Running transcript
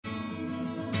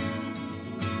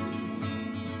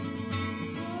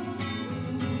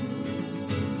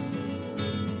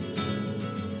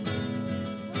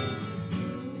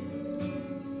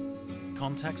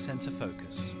Contact Center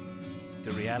Focus, the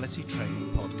reality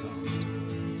training podcast.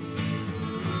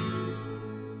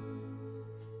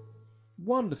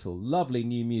 Wonderful, lovely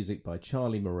new music by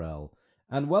Charlie Morell.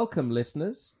 And welcome,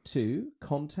 listeners, to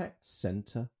Contact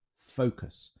Center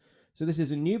Focus. So this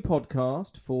is a new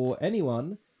podcast for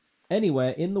anyone,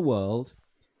 anywhere in the world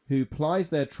who plies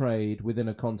their trade within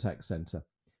a contact center.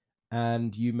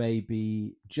 And you may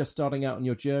be just starting out on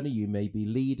your journey, you may be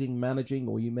leading, managing,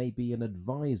 or you may be an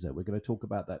advisor. We're going to talk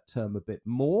about that term a bit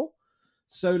more.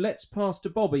 So let's pass to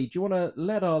Bobby. Do you want to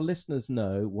let our listeners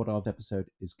know what our episode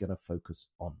is going to focus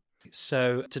on?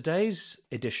 So today's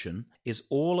edition is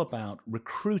all about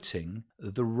recruiting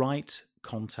the right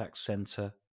contact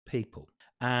center people.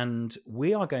 And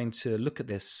we are going to look at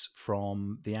this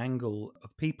from the angle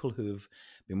of people who've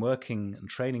been working and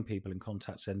training people in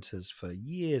contact centers for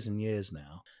years and years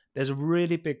now. There's a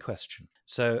really big question.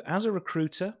 So as a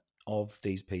recruiter of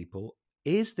these people,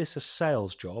 is this a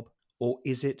sales job or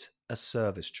is it a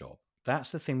service job?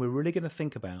 That's the thing we're really going to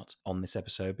think about on this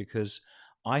episode, because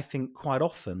I think quite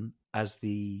often as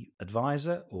the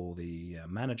advisor or the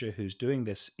manager who's doing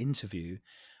this interview,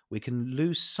 we can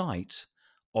lose sight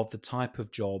of the type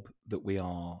of job that we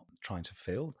are trying to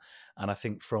fill. And I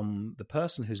think from the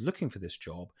person who's looking for this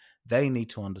job, they need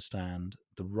to understand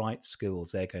the right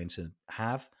skills they're going to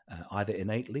have, either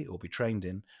innately or be trained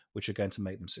in, which are going to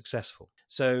make them successful.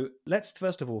 So let's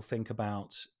first of all think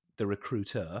about the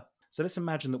recruiter. So let's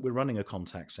imagine that we're running a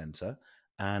contact center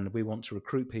and we want to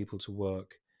recruit people to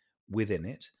work within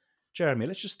it. Jeremy,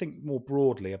 let's just think more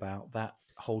broadly about that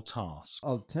whole task.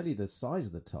 I'll tell you the size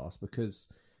of the task, because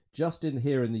just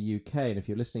here in the UK, and if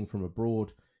you're listening from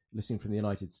abroad, listening from the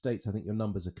United States, I think your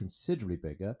numbers are considerably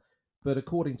bigger. But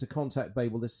according to Contact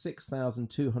Babel, there's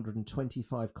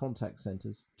 6,225 contact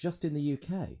centres just in the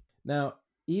UK. Now,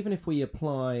 even if we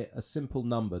apply a simple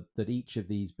number that each of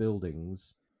these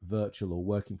buildings, virtual or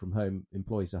working from home,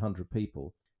 employs 100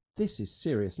 people, this is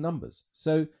serious numbers.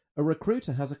 So a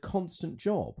recruiter has a constant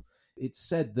job. It's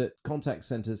said that contact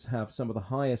centres have some of the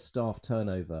highest staff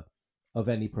turnover of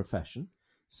any profession.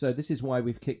 So this is why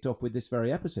we've kicked off with this very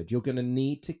episode. You're going to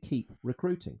need to keep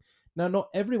recruiting. Now, not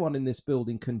everyone in this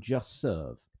building can just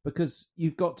serve, because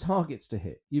you've got targets to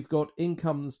hit. You've got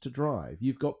incomes to drive.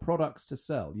 You've got products to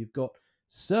sell. You've got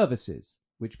services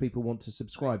which people want to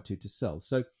subscribe to sell.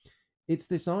 So it's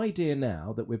this idea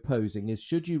now that we're posing is,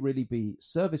 should you really be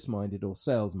service-minded or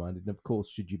sales-minded? And of course,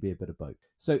 should you be a bit of both?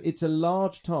 So it's a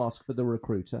large task for the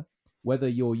recruiter, whether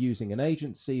you're using an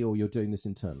agency or you're doing this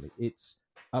internally. It's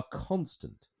a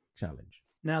constant challenge.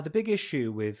 Now, the big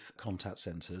issue with contact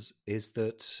centres is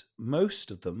that most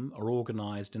of them are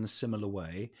organised in a similar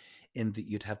way, in that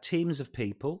you'd have teams of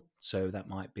people. So that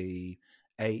might be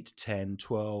 8, 10,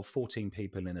 12, 14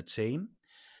 people in a team.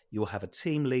 You'll have a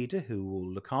team leader who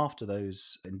will look after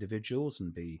those individuals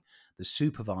and be the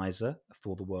supervisor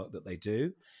for the work that they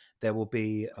do. There will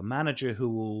be a manager who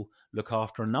will look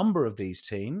after a number of these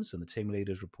teams, and the team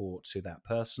leaders report to that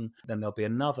person. Then there'll be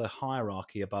another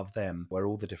hierarchy above them where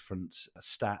all the different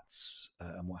stats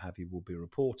and what have you will be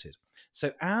reported.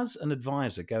 So as an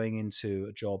advisor going into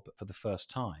a job for the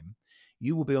first time,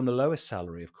 you will be on the lowest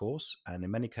salary, of course, and in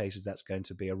many cases that's going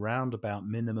to be around about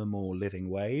minimum or living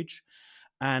wage.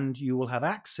 And you will have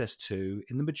access to,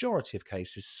 in the majority of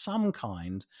cases, some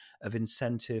kind of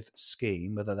incentive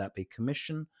scheme, whether that be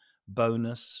commission,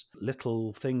 bonus,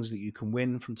 little things that you can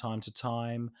win from time to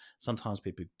time. Sometimes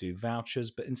people do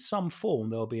vouchers, but in some form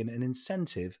there'll be an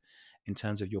incentive in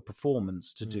terms of your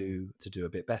performance to do a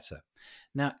bit better.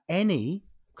 Now, any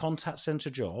contact center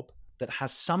job that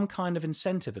has some kind of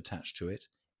incentive attached to it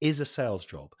is a sales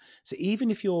job. So even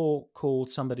if you're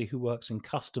called somebody who works in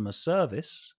customer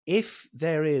service, if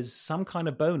there is some kind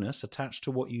of bonus attached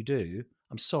to what you do,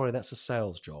 I'm sorry, that's a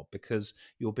sales job, because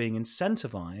you're being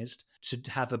incentivized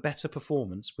to have a better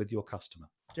performance with your customer.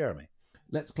 Jeremy.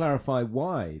 Let's clarify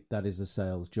why that is a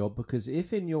sales job, because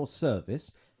if in your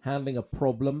service, handling a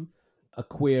problem, a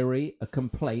query, a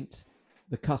complaint,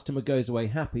 the customer goes away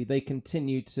happy, they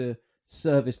continue to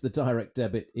service the direct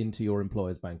debit into your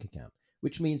employer's bank account,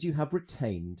 which means you have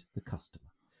retained the customer.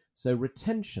 So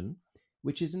retention,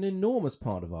 which is an enormous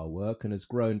part of our work and has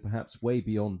grown perhaps way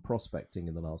beyond prospecting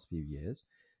in the last few years,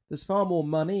 there's far more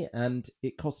money and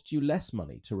it costs you less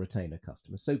money to retain a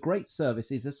customer. So great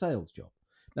service is a sales job.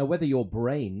 Now, whether your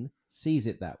brain sees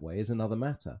it that way is another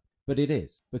matter, but it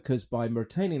is, because by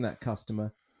retaining that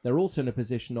customer, they're also in a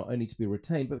position not only to be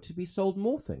retained, but to be sold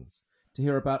more things, to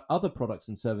hear about other products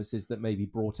and services that may be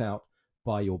brought out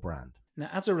by your brand. Now,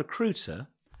 as a recruiter,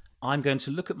 I'm going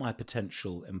to look at my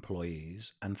potential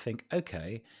employees and think,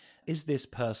 okay, Is this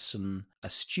person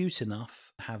astute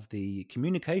enough, have the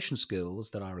communication skills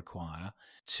that I require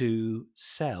to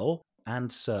sell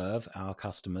and serve our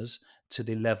customers to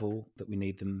the level that we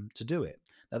need them to do it?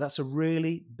 Now, that's a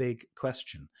really big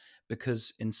question,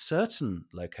 because in certain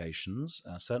locations,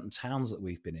 certain towns that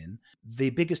we've been in, the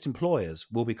biggest employers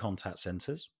will be contact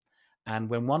centres. And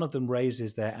when one of them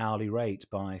raises their hourly rate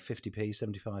by 50p,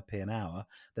 75p an hour,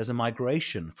 there's a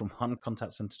migration from one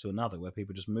contact centre to another where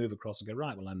people just move across and go,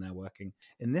 right, well, I'm now working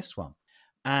in this one.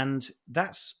 And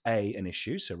that's an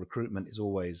issue. So recruitment is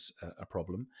always a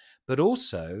problem. But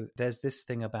also there's this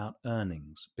thing about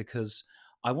earnings, because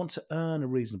I want to earn a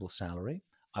reasonable salary.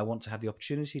 I want to have the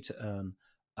opportunity to earn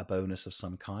a bonus of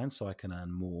some kind so I can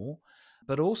earn more.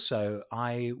 But also,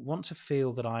 I want to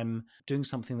feel that I'm doing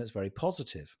something that's very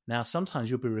positive. Now, sometimes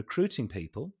you'll be recruiting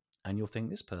people and you'll think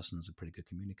this person's a pretty good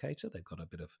communicator. They've got a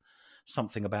bit of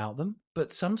something about them.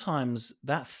 But sometimes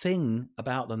that thing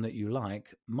about them that you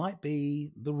like might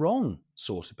be the wrong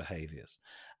sort of behaviors.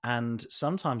 And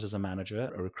sometimes as a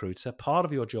manager, a recruiter, part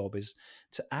of your job is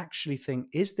to actually think,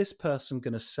 is this person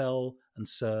going to sell and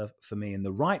serve for me in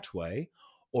the right way?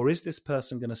 Or is this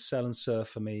person going to sell and serve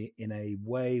for me in a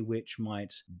way which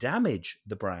might damage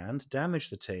the brand, damage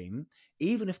the team?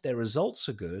 Even if their results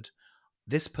are good,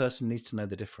 this person needs to know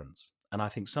the difference. And I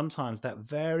think sometimes that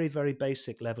very, very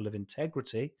basic level of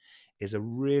integrity is a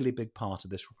really big part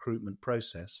of this recruitment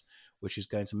process, which is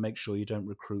going to make sure you don't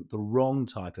recruit the wrong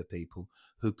type of people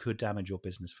who could damage your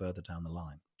business further down the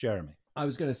line. Jeremy. I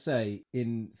was going to say,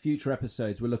 in future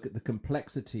episodes, we'll look at the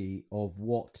complexity of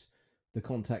what the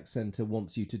contact center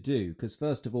wants you to do, because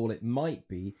first of all, it might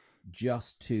be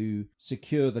just to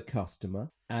secure the customer,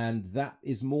 and that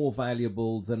is more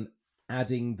valuable than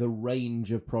adding the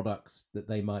range of products that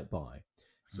they might buy.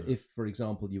 So if, for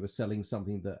example, you were selling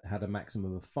something that had a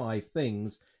maximum of 5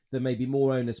 things, there may be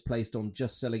more onus placed on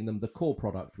just selling them the core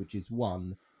product, which is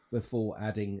 1, before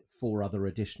adding 4 other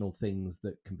additional things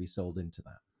that can be sold into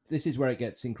that. This is where it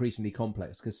gets increasingly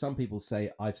complex, because some people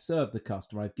say, I've served the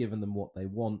customer, I've given them what they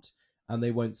want, and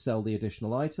they won't sell the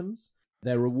additional items.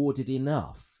 They're rewarded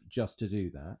enough just to do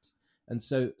that. And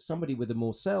so somebody with a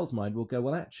more sales mind will go,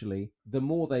 well, actually, the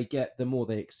more they get, the more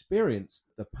they experience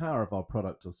the power of our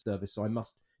product or service. So I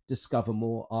must discover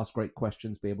more, ask great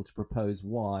questions, be able to propose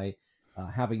why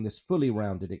having this fully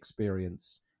rounded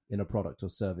experience in a product or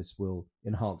service will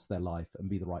enhance their life and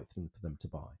be the right thing for them to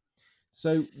buy.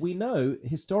 So we know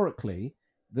historically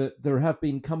that there have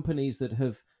been companies that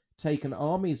have taken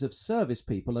armies of service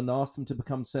people and asked them to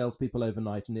become salespeople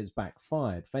overnight, and it's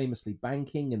backfired. Famously,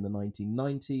 banking in the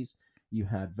 1990s, you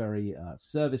had very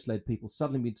service-led people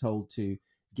suddenly being told to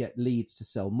get leads to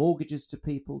sell mortgages to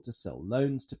people, to sell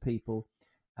loans to people.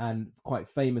 And quite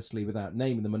famously, without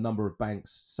naming them, a number of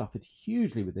banks suffered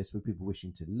hugely with this, with people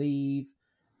wishing to leave.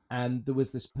 And there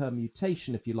was this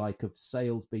permutation, if you like, of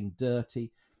sales being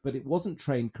dirty, but it wasn't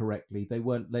trained correctly. They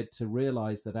weren't led to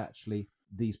realize that actually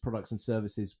these products and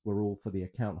services were all for the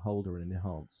account holder and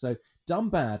enhanced. So done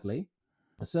badly,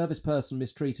 a service person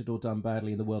mistreated or done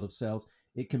badly in the world of sales,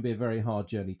 it can be a very hard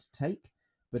journey to take.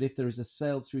 But if there is a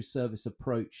sales through service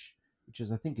approach, which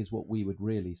is, I think, is what we would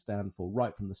really stand for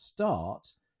right from the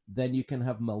start, then you can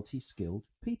have multi-skilled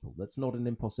people. That's not an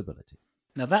impossibility.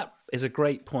 Now, that is a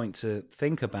great point to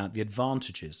think about the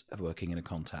advantages of working in a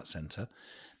contact center.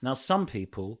 Now, some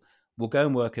people will go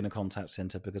and work in a contact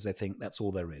center because they think that's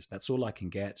all there is. That's all I can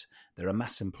get. They're a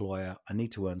mass employer. I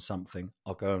need to earn something.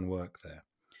 I'll go and work there.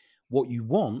 What you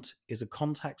want is a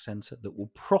contact center that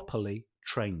will properly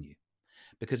train you.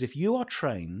 Because if you are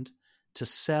trained to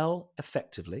sell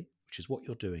effectively, which is what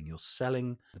you're doing, you're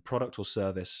selling the product or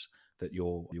service that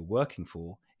you're working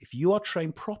for. If you are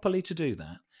trained properly to do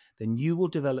that, then you will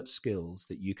develop skills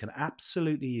that you can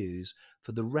absolutely use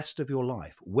for the rest of your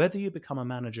life. Whether you become a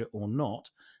manager or not,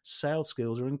 sales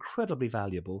skills are incredibly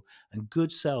valuable, and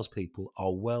good salespeople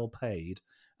are well paid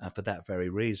for that very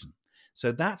reason.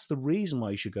 So that's the reason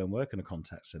why you should go and work in a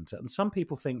contact center. And some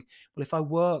people think, well, if I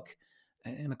work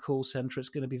in a call center, it's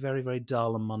going to be very, very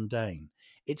dull and mundane.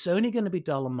 It's only going to be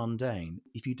dull and mundane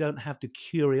if you don't have the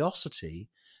curiosity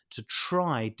to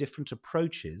try different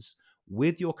approaches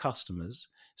with your customers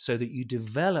so that you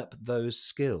develop those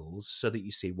skills so that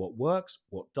you see what works,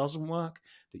 what doesn't work,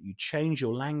 that you change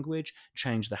your language,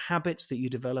 change the habits that you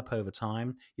develop over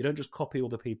time. You don't just copy all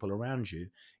the people around you.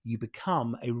 You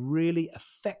become a really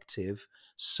effective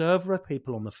server of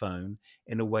people on the phone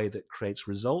in a way that creates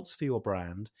results for your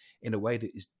brand, in a way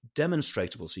that is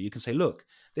demonstratable. So you can say, look,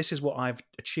 this is what I've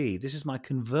achieved. This is my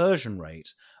conversion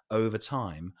rate over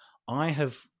time. I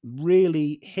have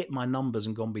really hit my numbers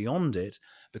and gone beyond it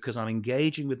because I'm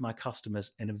engaging with my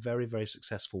customers in a very, very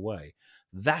successful way.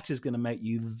 That is going to make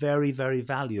you very, very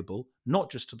valuable,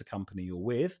 not just to the company you're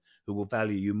with, who will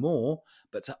value you more,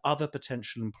 but to other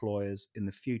potential employers in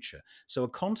the future. So a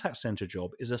contact center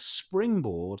job is a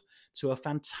springboard to a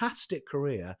fantastic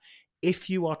career if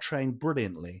you are trained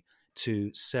brilliantly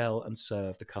to sell and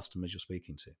serve the customers you're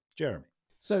speaking to. Jeremy.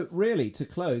 So really, to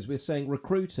close, we're saying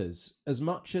recruiters, as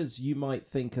much as you might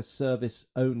think a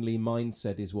service-only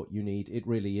mindset is what you need, it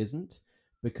really isn't,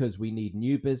 because we need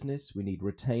new business, we need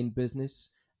retained business,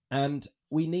 and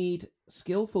we need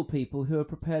skillful people who are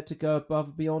prepared to go above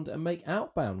and beyond and make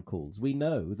outbound calls. We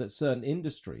know that certain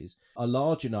industries are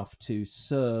large enough to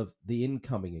serve the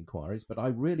incoming inquiries, but I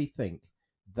really think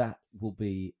that will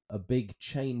be a big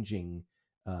changing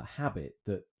habit,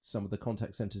 that some of the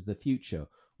contact centers of the future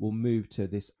will move to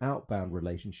this outbound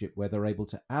relationship where they're able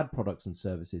to add products and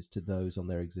services to those on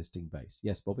their existing base.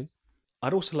 Yes, Bobby?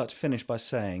 I'd also like to finish by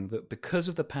saying that because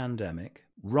of the pandemic,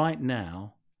 right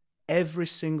now, every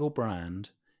single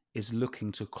brand is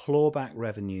looking to claw back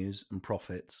revenues and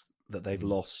profits that they've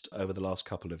lost over the last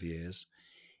couple of years.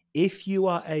 If you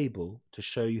are able to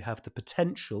show you have the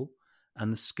potential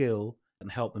and the skill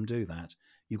and help them do that,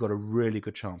 you've got a really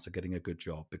good chance of getting a good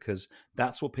job, because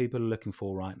that's what people are looking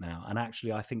for right now. And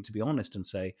actually, I think, to be honest and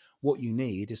say, what you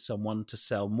need is someone to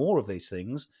sell more of these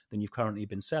things than you've currently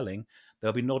been selling.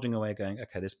 They'll be nodding away going,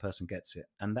 okay, this person gets it.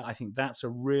 And I think that's a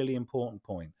really important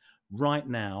point. Right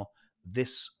now,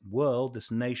 this world, this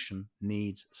nation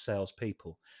needs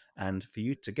salespeople. And for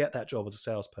you to get that job as a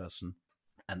salesperson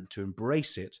and to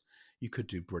embrace it, you could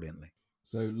do brilliantly.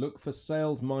 So look for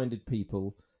sales-minded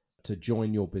people to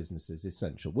join your business is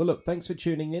essential. Well, look, thanks for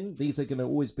tuning in. These are going to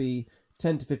always be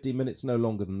 10 to 15 minutes, no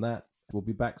longer than that. We'll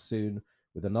be back soon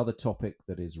with another topic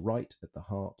that is right at the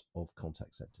heart of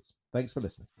contact centers. Thanks for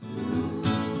listening.